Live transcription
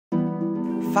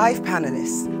5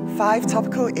 panelists, 5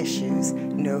 topical issues,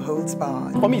 no holds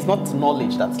barred. For me, it's not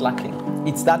knowledge that's lacking.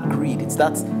 It's that greed, it's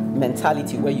that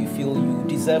mentality where you feel you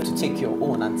deserve to take your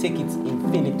own and take it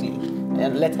infinitely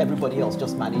and let everybody else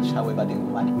just manage however they will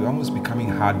manage. We're almost becoming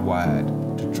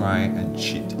hardwired to try and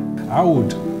cheat. I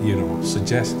would,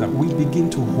 suggest that we begin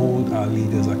to hold our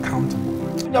leaders accountable.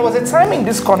 There was a time in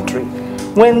this country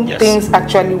when things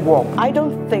actually work. I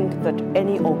don't think that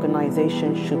any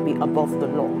organization should be above the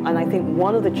law. And I think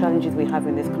one of the challenges we have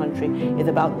in this country is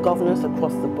about governance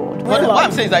across the board. What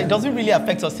I'm saying is that it doesn't really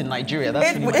affect us in Nigeria.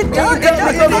 That's really It does.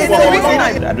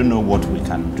 I don't know what we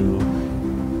can do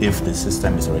if the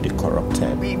system is already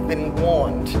corrupted. We've been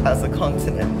warned as a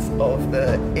continent of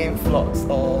the influx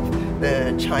of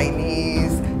the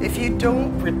Chinese. If you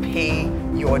don't repay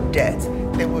your debt,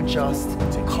 they will just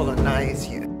colonize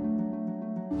you.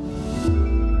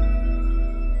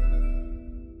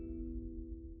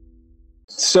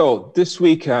 So this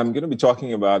week, I'm going to be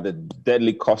talking about the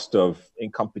deadly cost of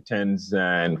incompetence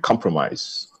and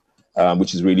compromise,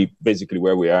 which is really basically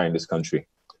where we are in this country.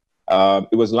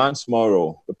 It was Lance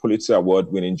Morrow, the Pulitzer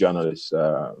Award-winning journalist,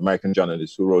 American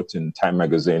journalist, who wrote in Time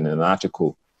magazine an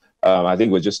article, I think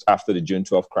it was just after the June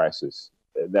 12th crisis,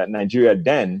 that Nigeria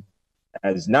then,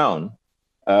 as now,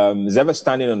 is ever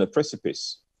standing on the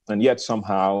precipice. And yet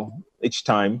somehow, each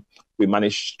time, we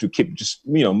manage to keep just,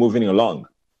 moving along.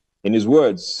 In his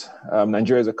words,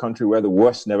 Nigeria is a country where the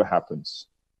worst never happens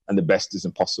and the best is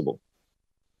impossible.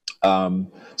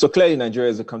 So clearly,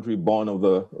 Nigeria is a country born of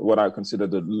what I consider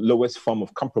the lowest form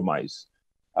of compromise,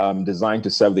 designed to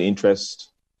serve the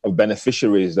interest of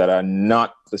beneficiaries that are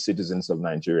not the citizens of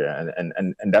Nigeria.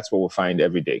 And that's what we'll find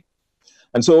every day.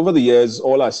 And so over the years,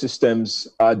 all our systems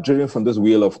are driven from this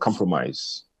wheel of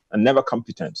compromise and never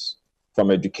competence. From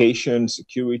education,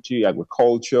 security,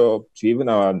 agriculture, to even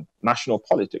our national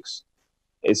politics.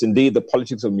 It's indeed the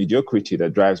politics of mediocrity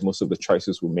that drives most of the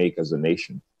choices we make as a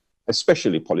nation,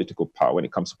 especially political power, when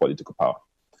it comes to political power.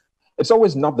 It's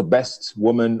always not the best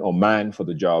woman or man for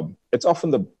the job. It's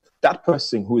often that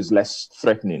person who is less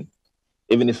threatening,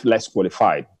 even if less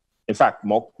qualified. In fact,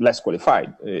 less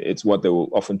qualified. It's what they will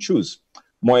often choose,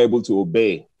 more able to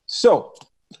obey. So,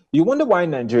 you wonder why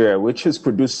Nigeria, which has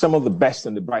produced some of the best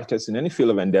and the brightest in any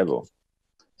field of endeavor,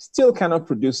 still cannot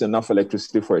produce enough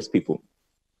electricity for its people.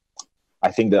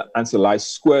 I think the answer lies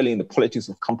squarely in the politics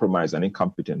of compromise and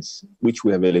incompetence, which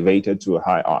we have elevated to a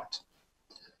high art.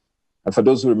 And for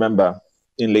those who remember,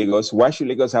 in Lagos, why should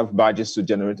Lagos have barges to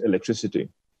generate electricity?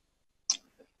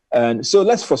 And so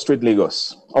let's frustrate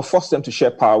Lagos or force them to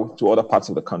share power to other parts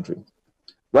of the country.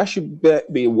 Why should there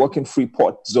be a working free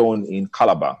port zone in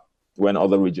Calabar when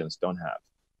other regions don't have?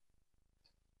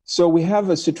 So we have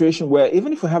a situation where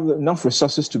even if we have enough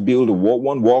resources to build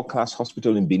one world-class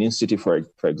hospital in Benin City, for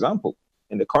example,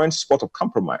 in the current spot of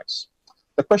compromise,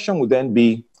 the question would then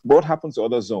be, what happens to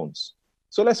other zones?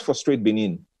 So let's frustrate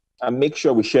Benin and make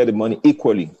sure we share the money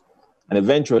equally, and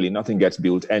eventually nothing gets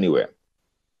built anywhere.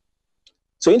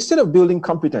 So instead of building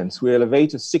competence, we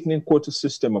elevate a sickening quota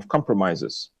system of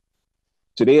compromises.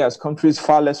 Today, as countries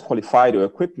far less qualified or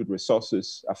equipped with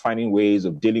resources are finding ways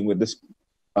of dealing with this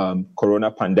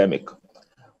corona pandemic,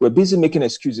 we're busy making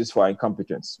excuses for our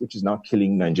incompetence, which is now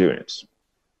killing Nigerians.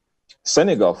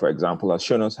 Senegal, for example, has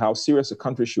shown us how serious a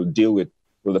country should deal with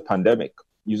the pandemic,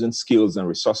 using skills and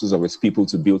resources of its people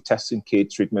to build testing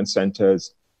kits, treatment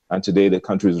centers. And today, the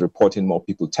country is reporting more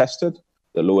people tested,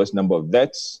 the lowest number of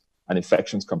deaths and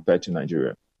infections compared to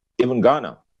Nigeria. Even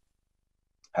Ghana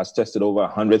has tested over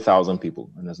 100,000 people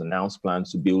and has announced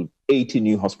plans to build 80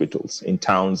 new hospitals in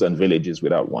towns and villages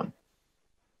without one.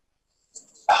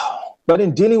 But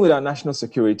in dealing with our national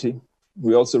security,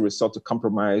 we also resort to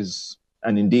compromise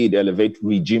and indeed elevate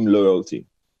regime loyalty.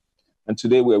 And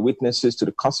today we're witnesses to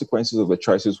the consequences of the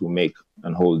choices we make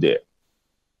and hold dear.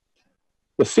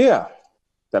 The fear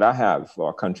that I have for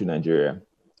our country, Nigeria,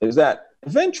 is that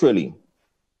eventually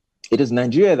it is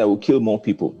Nigeria that will kill more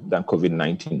people than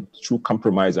COVID-19 through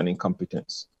compromise and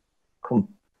incompetence.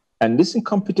 And this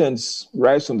incompetence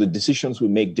rises from the decisions we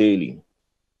make daily.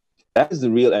 That is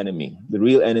the real enemy. The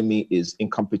real enemy is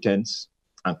incompetence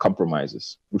and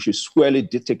compromises. We should squarely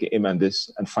take aim at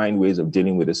this and find ways of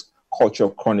dealing with this culture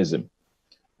of chronism,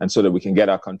 and so that we can get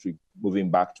our country moving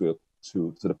back to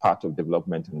the path of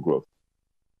development and growth.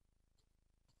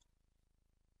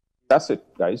 That's it,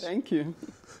 guys. Thank you.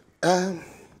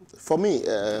 For me,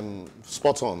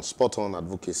 spot on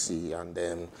advocacy, and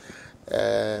then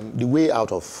the way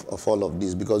out of all of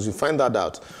this, because you find that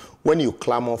out when you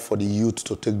clamor for the youth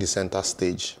to take the center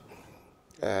stage,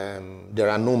 there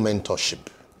are no mentorship.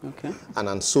 Okay.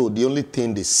 And so the only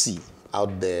thing they see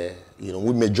out there,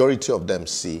 we majority of them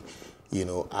see, you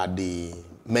know, are the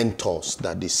mentors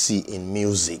that they see in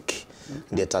music,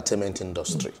 in the entertainment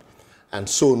industry. And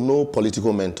so no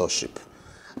political mentorship.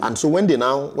 And so when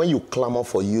you clamor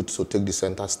for youth to take the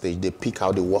center stage, they pick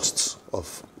out the worst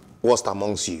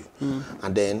amongst you.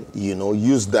 And then, you know,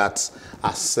 use that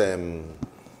as,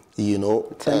 you know,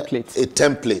 a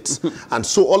template. And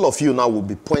so all of you now will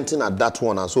be pointing at that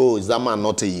one and so, oh, is that man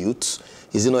not a youth?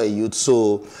 Is he not a youth?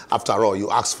 So after all,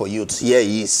 you ask for youth. Yeah,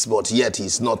 he is, but yet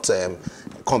he's not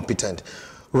competent.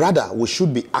 Rather, we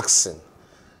should be asking,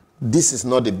 this is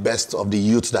not the best of the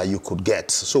youth that you could get.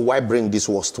 So why bring this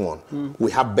worst one? We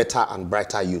have better and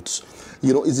brighter youths.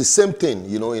 You know, it's the same thing,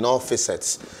 you know, in all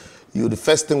facets. The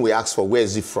first thing we ask for, where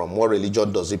is he from? What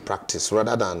religion does he practice?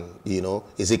 Rather than, you know,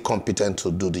 is he competent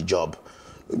to do the job?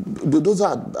 Those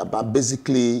are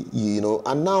basically, you know,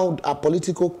 and now our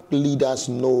political leaders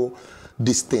know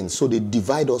these things, so they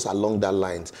divide us along that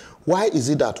lines. Why is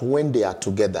it that when they are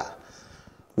together,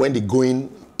 when the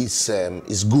going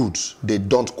is good, they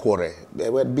don't quarrel? Be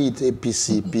it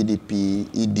APC, PDP,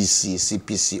 EDC,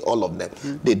 CPC, all of them,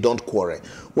 they don't quarrel.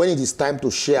 When it is time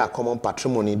to share a common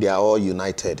patrimony, they are all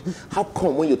united. How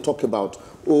come when you talk about,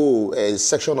 oh, a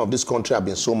section of this country have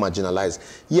been so marginalized,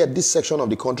 yet this section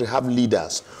of the country have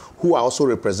leaders who are also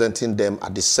representing them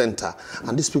at the center,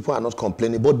 and these people are not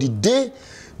complaining? But the day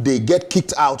they get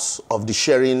kicked out of the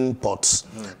sharing pots,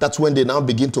 that's when they now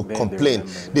begin to complain.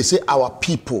 They say, our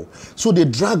people. So they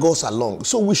drag us along.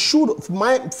 So we should,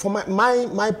 my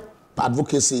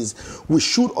advocacy is, we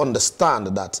should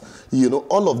understand that, you know,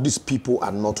 all of these people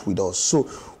are not with us. So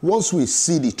once we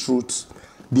see the truth,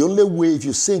 the only way, if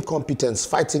you say incompetence,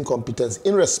 fight incompetence,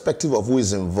 irrespective of who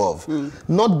is involved.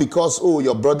 Not because, oh,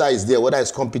 your brother is there, whether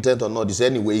he's competent or not, is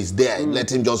anyway, he's there.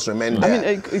 Let him just remain there.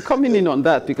 I mean, coming in on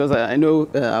that, because I know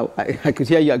I could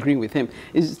hear you agreeing with him,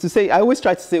 is to say, I always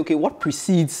try to say, okay, what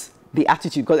precedes the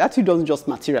attitude? Because attitude doesn't just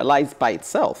materialize by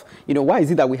itself. You know, why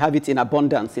is it that we have it in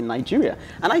abundance in Nigeria?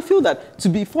 And I feel that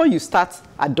before you start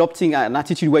adopting an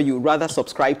attitude where you rather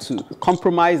subscribe to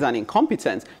compromise and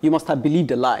incompetence, you must have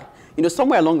believed a lie. You know,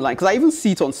 somewhere along the line, because I even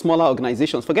see it on smaller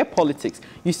organizations, forget politics,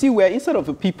 you see where instead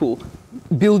of people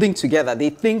building together, they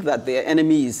think that their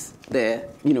enemy is their,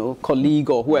 you know, colleague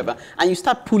or whoever, and you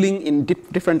start pulling in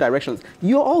different directions,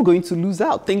 you're all going to lose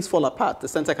out. Things fall apart. The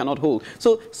center cannot hold.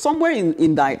 So somewhere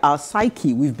in our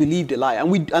psyche, we've believed a lie.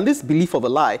 And this belief of a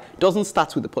lie doesn't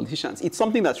start with the politicians. It's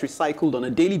something that's recycled on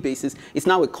a daily basis. It's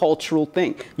now a cultural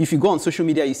thing. If you go on social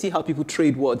media, you see how people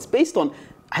trade words based on,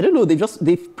 I don't know,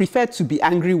 they prefer to be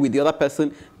angry with the other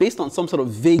person based on some sort of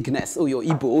vagueness. Oh, you're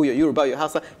Igbo, oh, you're Yoruba, you're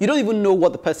Hausa. You don't even know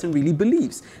what the person really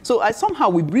believes. So somehow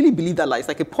we really believe that lie. It's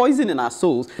like a poison in our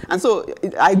souls. And so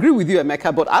I agree with you,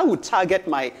 Emeka, but I would target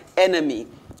my enemy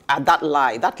at that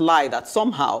lie that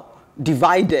somehow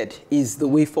divided is the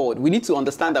way forward. We need to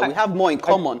understand that we have more in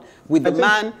common with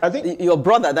your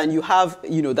brother than you have,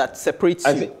 you know, that separates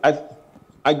you.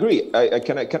 I agree.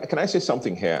 Can I say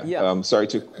something here? Yeah. Sorry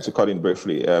to cut in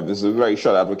briefly. This is a very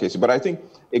short advocacy, but I think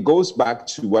it goes back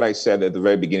to what I said at the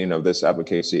very beginning of this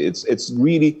advocacy. It's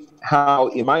really how,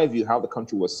 in my view, how the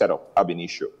country was set up ab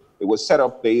initio. It was set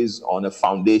up based on a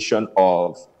foundation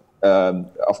of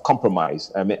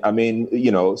compromise. I mean, you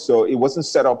know, so it wasn't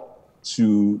set up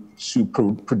to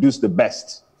produce the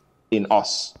best in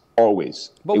us.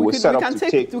 Always. But we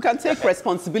can take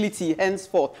responsibility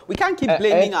henceforth. We can't keep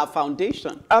blaming our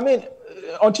foundation. I mean,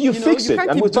 until you fix it.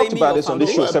 And we talked about this on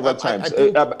this show several times,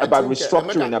 about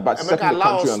restructuring, about setting the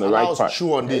country on the right path.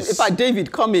 In fact,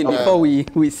 David, come in before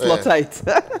we slaughter it.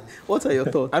 What are your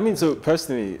thoughts? I mean, so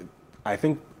personally, I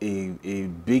think a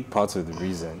big part of the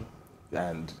reason,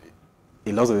 and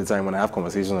a lot of the time when I have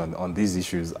conversations on these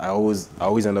issues, I always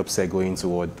end up segueing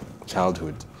toward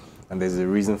childhood. And there's a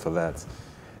reason for that.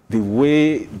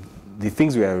 The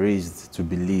things we are raised to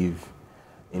believe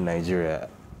in Nigeria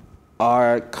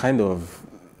are kind of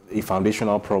a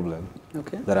foundational problem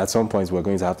that at some point we're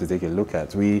going to have to take a look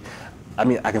at. I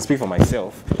mean, I can speak for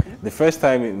myself. The first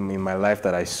time in my life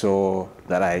that I saw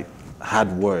that I had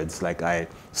words, like I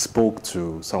spoke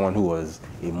to someone who was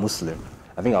a Muslim,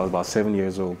 I think I was about 7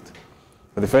 years old.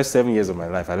 For the first 7 years of my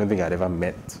life, I don't think I'd ever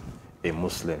met a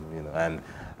Muslim, you know, and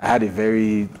I had a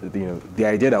very, you know, the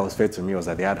idea that was fed to me was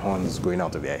that they had horns going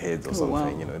out of their heads or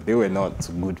something, you know. They were not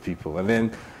good people. And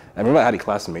then I remember I had a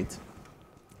classmate,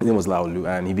 his name was Laolu,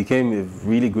 and he became a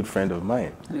really good friend of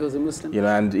mine. And he was a Muslim? You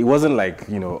know, and it wasn't like,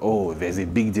 you know, oh, there's a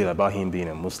big deal about him being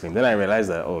a Muslim. Then I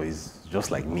realized that, oh, he's just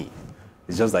like me.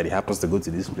 It's just that he happens to go to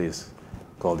this place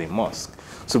called a mosque.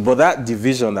 So, but that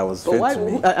division that was fed to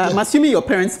me... I'm assuming your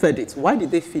parents fed it. Why did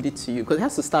they feed it to you? Because it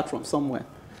has to start from somewhere.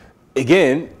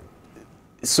 Again,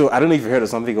 So I don't know if you heard of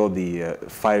something called the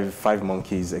five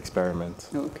monkeys experiment.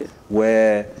 Okay.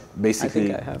 Where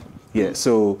basically, I think I have. Yeah.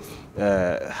 So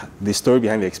the story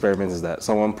behind the experiment is that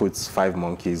someone puts 5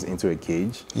 monkeys into a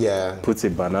cage. Yeah. Puts a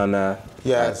banana.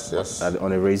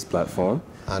 On a raised platform.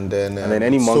 And then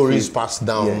any monkey stories passed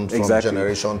down from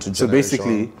generation to generation. So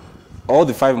basically, all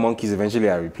the 5 monkeys eventually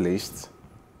are replaced,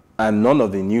 and none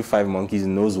of the new 5 monkeys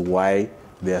knows why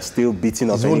they are still beating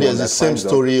up. There's the same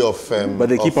story of but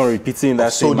they keep on repeating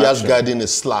that same action. Soldiers guarding a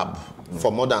slab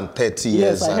for more than 30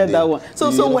 years. Yes, I heard that one.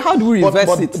 So how do we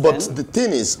reverse it? But the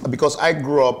thing is, because I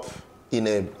grew up in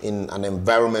an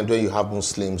environment where you have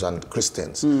Muslims and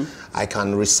Christians, I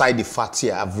can recite the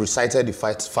Fatiha. I've recited the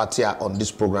Fatiha on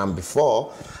this program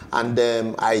before, and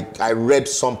I read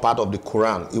some part of the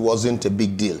Quran. It wasn't a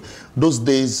big deal. Those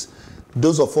days,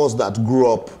 those of us that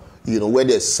grew up, where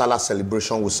there's Salah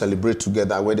celebration, we celebrate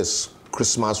together. Where there's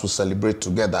Christmas, we celebrate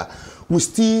together. We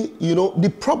still, the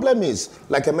problem is,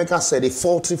 like Emeka said, a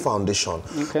faulty foundation.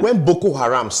 Okay. When Boko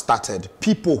Haram started,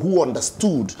 people who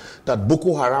understood that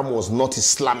Boko Haram was not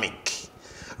Islamic,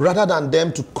 rather than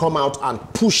them to come out and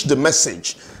push the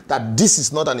message that this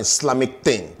is not an Islamic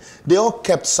thing, they all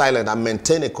kept silent and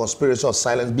maintained a conspiracy of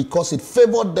silence because it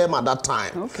favored them at that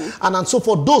time. Okay. And so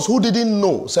for those who didn't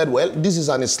know, said, well, this is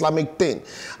an Islamic thing.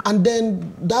 And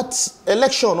then that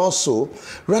election also,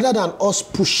 rather than us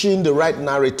pushing the right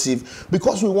narrative,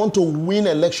 because we want to win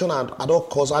election at all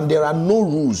costs, and there are no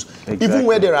rules. Exactly. Even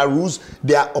where there are rules,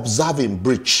 they are observing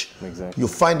breach. Exactly. You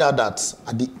find out that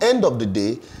at the end of the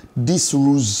day, these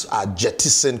rules are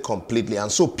jettisoned completely. And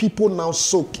so people now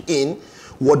soak in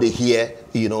what they hear,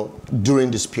 during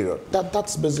this period.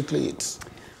 That's basically it.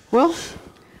 Well,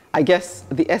 I guess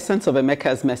the essence of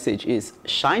Emeka's message is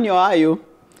shine your eye, yo.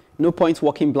 No point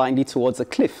walking blindly towards a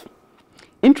cliff.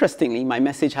 Interestingly, my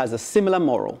message has a similar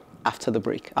moral. After the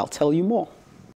break, I'll tell you more.